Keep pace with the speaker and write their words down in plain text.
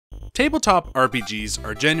Tabletop RPGs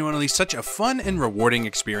are genuinely such a fun and rewarding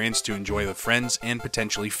experience to enjoy with friends and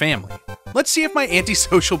potentially family. Let's see if my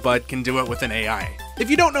antisocial bud can do it with an AI. If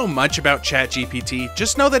you don't know much about ChatGPT,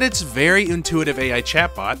 just know that it's a very intuitive AI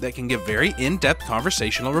chatbot that can give very in-depth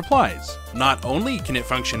conversational replies. Not only can it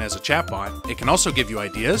function as a chatbot, it can also give you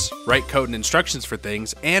ideas, write code and instructions for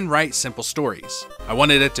things, and write simple stories. I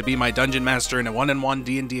wanted it to be my dungeon master in a one-on-one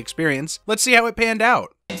D&D experience. Let's see how it panned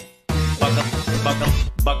out.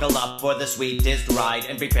 Buckle up for the sweetest ride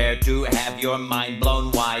and prepare to have your mind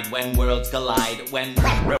blown wide when worlds collide.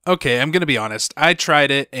 Okay, I'm gonna be honest. I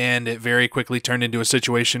tried it and it very quickly turned into a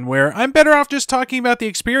situation where I'm better off just talking about the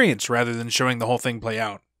experience rather than showing the whole thing play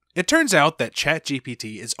out. It turns out that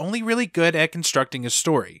ChatGPT is only really good at constructing a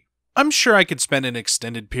story. I'm sure I could spend an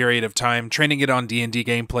extended period of time training it on D&D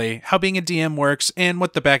gameplay, how being a DM works, and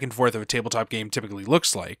what the back and forth of a tabletop game typically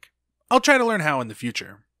looks like. I'll try to learn how in the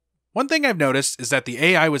future. One thing I've noticed is that the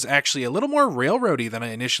AI was actually a little more railroady than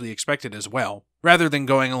I initially expected as well. Rather than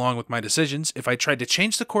going along with my decisions, if I tried to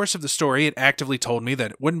change the course of the story, it actively told me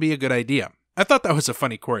that it wouldn't be a good idea. I thought that was a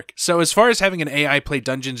funny quirk. So as far as having an AI play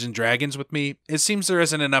Dungeons & Dragons with me, it seems there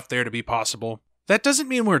isn't enough there to be possible. That doesn't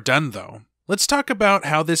mean we're done though. Let's talk about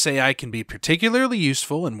how this AI can be particularly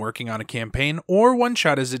useful in working on a campaign or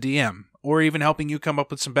one-shot as a DM, or even helping you come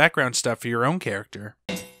up with some background stuff for your own character.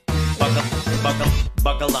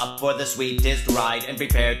 Buckle up for the sweetest ride and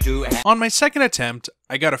prepare to have... On my second attempt,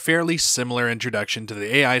 I got a fairly similar introduction to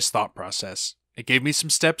the AI's thought process. It gave me some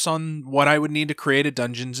steps on what I would need to create a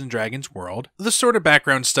Dungeons & Dragons world, the sort of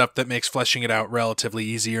background stuff that makes fleshing it out relatively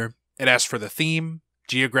easier. It asked for the theme,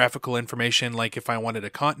 geographical information like if I wanted a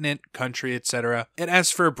continent, country, etc. It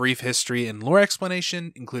asked for a brief history and lore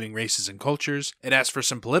explanation, including races and cultures. It asked for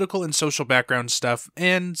some political and social background stuff,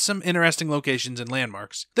 and some interesting locations and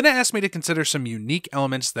landmarks. Then it asked me to consider some unique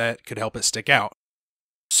elements that could help it stick out.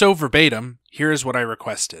 So verbatim, here is what I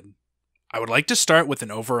requested. I would like to start with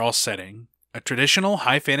an overall setting, a traditional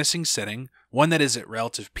high fantasy setting, one that is at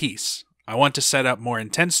relative peace. I want to set up more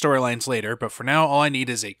intense storylines later, but for now all I need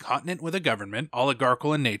is a continent with a government,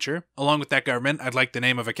 oligarchical in nature. Along with that government, I'd like the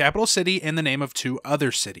name of a capital city and the name of 2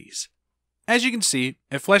 other cities. As you can see,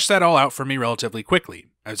 it fleshed that all out for me relatively quickly.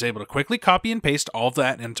 I was able to quickly copy and paste all of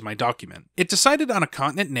that into my document. It decided on a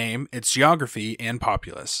continent name, its geography, and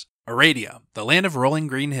populace. Aradia, the land of rolling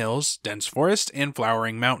green hills, dense forest, and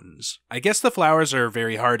flowering mountains. I guess the flowers are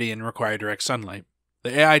very hardy and require direct sunlight.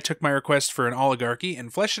 The AI took my request for an oligarchy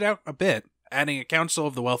and fleshed it out a bit, adding a council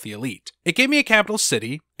of the wealthy elite. It gave me a capital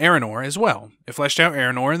city, Aranor, as well. It fleshed out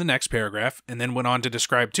Aranor in the next paragraph, and then went on to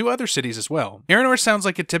describe 2 other cities as well. Aranor sounds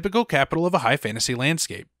like a typical capital of a high fantasy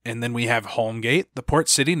landscape. And then we have Holmgate, the port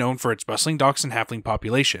city known for its bustling docks and halfling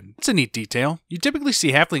population. It's a neat detail. You typically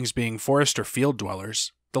see halflings being forest or field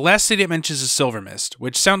dwellers. The last city it mentions is Silvermist,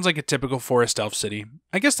 which sounds like a typical forest elf city.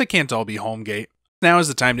 I guess they can't all be Holmgate. Now is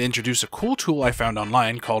the time to introduce a cool tool I found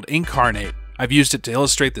online called Incarnate. I've used it to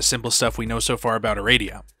illustrate the simple stuff we know so far about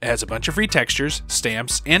Aradia. It has a bunch of free textures,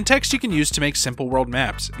 stamps, and text you can use to make simple world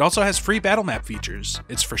maps. It also has free battle map features.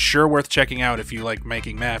 It's for sure worth checking out if you like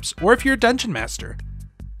making maps, or if you're a dungeon master.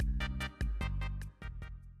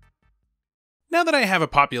 Now that I have a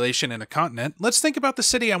population and a continent, let's think about the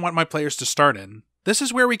city I want my players to start in. This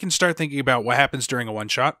is where we can start thinking about what happens during a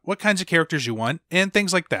one-shot, what kinds of characters you want, and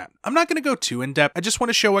things like that. I'm not going to go too in-depth, I just want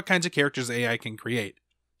to show what kinds of characters the AI can create.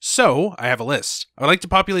 So, I have a list. I would like to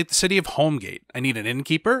populate the city of Holmgate. I need an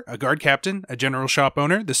innkeeper, a guard captain, a general shop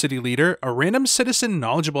owner, the city leader, a random citizen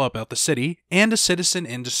knowledgeable about the city, and a citizen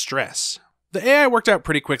in distress. The AI worked out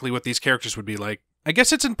pretty quickly what these characters would be like. I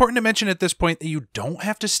guess it's important to mention at this point that you don't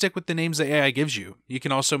have to stick with the names the AI gives you. You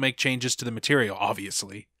can also make changes to the material,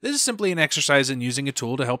 obviously. This is simply an exercise in using a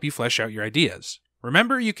tool to help you flesh out your ideas.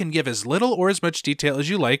 Remember, you can give as little or as much detail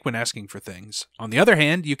as you like when asking for things. On the other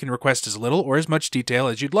hand, you can request as little or as much detail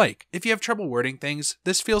as you'd like. If you have trouble wording things,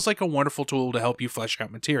 this feels like a wonderful tool to help you flesh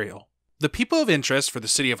out material. The people of interest for the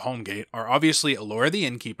city of Holmgate are obviously Alora the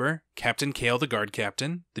innkeeper, Captain Kale the guard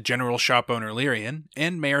captain, the general shop owner Lyrian,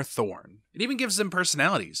 and Mayor Thorn. It even gives them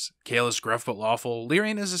personalities. Kale is gruff but lawful,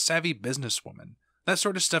 Lyrian is a savvy businesswoman. That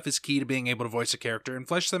sort of stuff is key to being able to voice a character and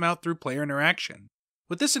flesh them out through player interaction.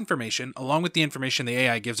 With this information, along with the information the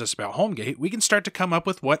AI gives us about Holmgate, we can start to come up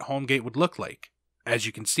with what Holmgate would look like. As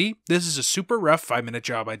you can see, this is a super rough 5-minute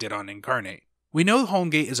job I did on Incarnate. We know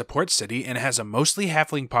Holmgate is a port city and has a mostly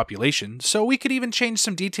halfling population, so we could even change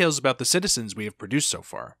some details about the citizens we have produced so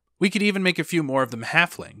far. We could even make a few more of them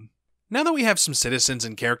halfling. Now that we have some citizens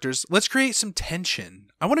and characters, let's create some tension.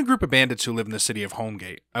 I want to group of bandits who live in the city of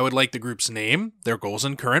Holmgate. I would like the group's name, their goals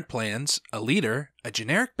and current plans, a leader, a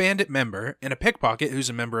generic bandit member, and a pickpocket who's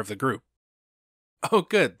a member of the group. Oh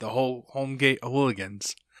good, the whole Homegate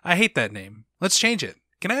Hooligans. I hate that name. Let's change it.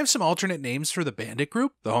 Can I have some alternate names for the bandit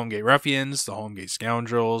group? The Homegate Ruffians, the Homegate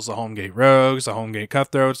Scoundrels, the Homegate Rogues, the Homegate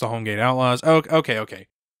Cutthroats, the Homegate Outlaws. Oh, okay.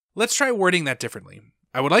 Let's try wording that differently.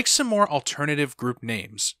 I would like some more alternative group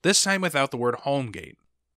names, this time without the word Homegate.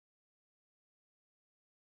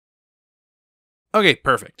 Okay,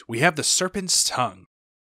 perfect. We have the Serpent's Tongue.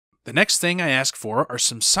 The next thing I ask for are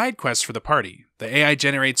some side quests for the party. The AI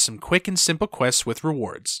generates some quick and simple quests with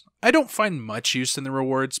rewards. I don't find much use in the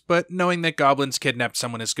rewards, but knowing that goblins kidnapped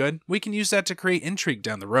someone is good, we can use that to create intrigue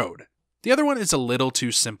down the road. The other one is a little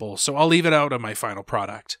too simple, so I'll leave it out of my final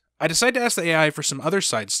product. I decide to ask the AI for some other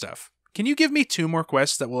side stuff. Can you give me 2 more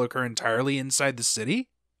quests that will occur entirely inside the city?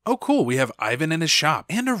 Oh cool, we have Ivan and his shop,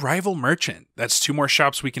 and a rival merchant. That's 2 more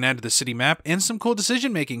shops we can add to the city map, and some cool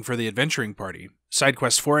decision making for the adventuring party. Side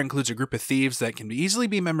quest 4 includes a group of thieves that can easily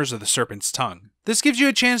be members of the Serpent's Tongue. This gives you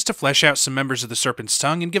a chance to flesh out some members of the Serpent's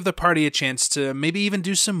Tongue and give the party a chance to maybe even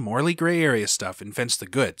do some morally gray area stuff and fence the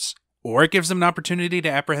goods. Or it gives them an opportunity to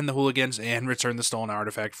apprehend the hooligans and return the stolen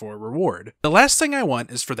artifact for a reward. The last thing I want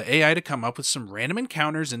is for the AI to come up with some random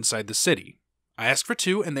encounters inside the city. I ask for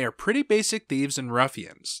 2, and they are pretty basic thieves and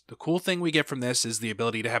ruffians. The cool thing we get from this is the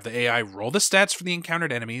ability to have the AI roll the stats for the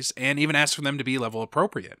encountered enemies, and even ask for them to be level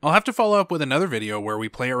appropriate. I'll have to follow up with another video where we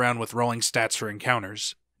play around with rolling stats for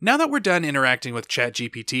encounters. Now that we're done interacting with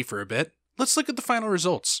ChatGPT for a bit, let's look at the final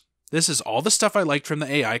results. This is all the stuff I liked from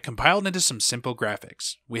the AI compiled into some simple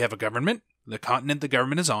graphics. We have a government, the continent the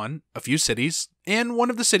government is on, a few cities, and one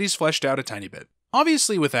of the cities fleshed out a tiny bit.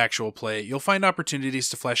 Obviously, with actual play, you'll find opportunities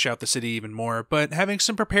to flesh out the city even more, but having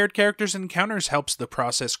some prepared characters and encounters helps the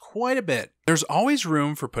process quite a bit. There's always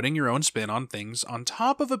room for putting your own spin on things on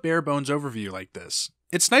top of a bare-bones overview like this.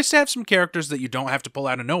 It's nice to have some characters that you don't have to pull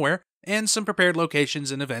out of nowhere, and some prepared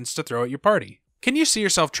locations and events to throw at your party. Can you see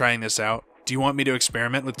yourself trying this out? Do you want me to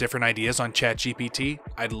experiment with different ideas on ChatGPT?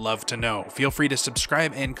 I'd love to know. Feel free to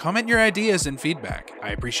subscribe and comment your ideas and feedback. I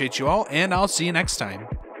appreciate you all, and I'll see you next time.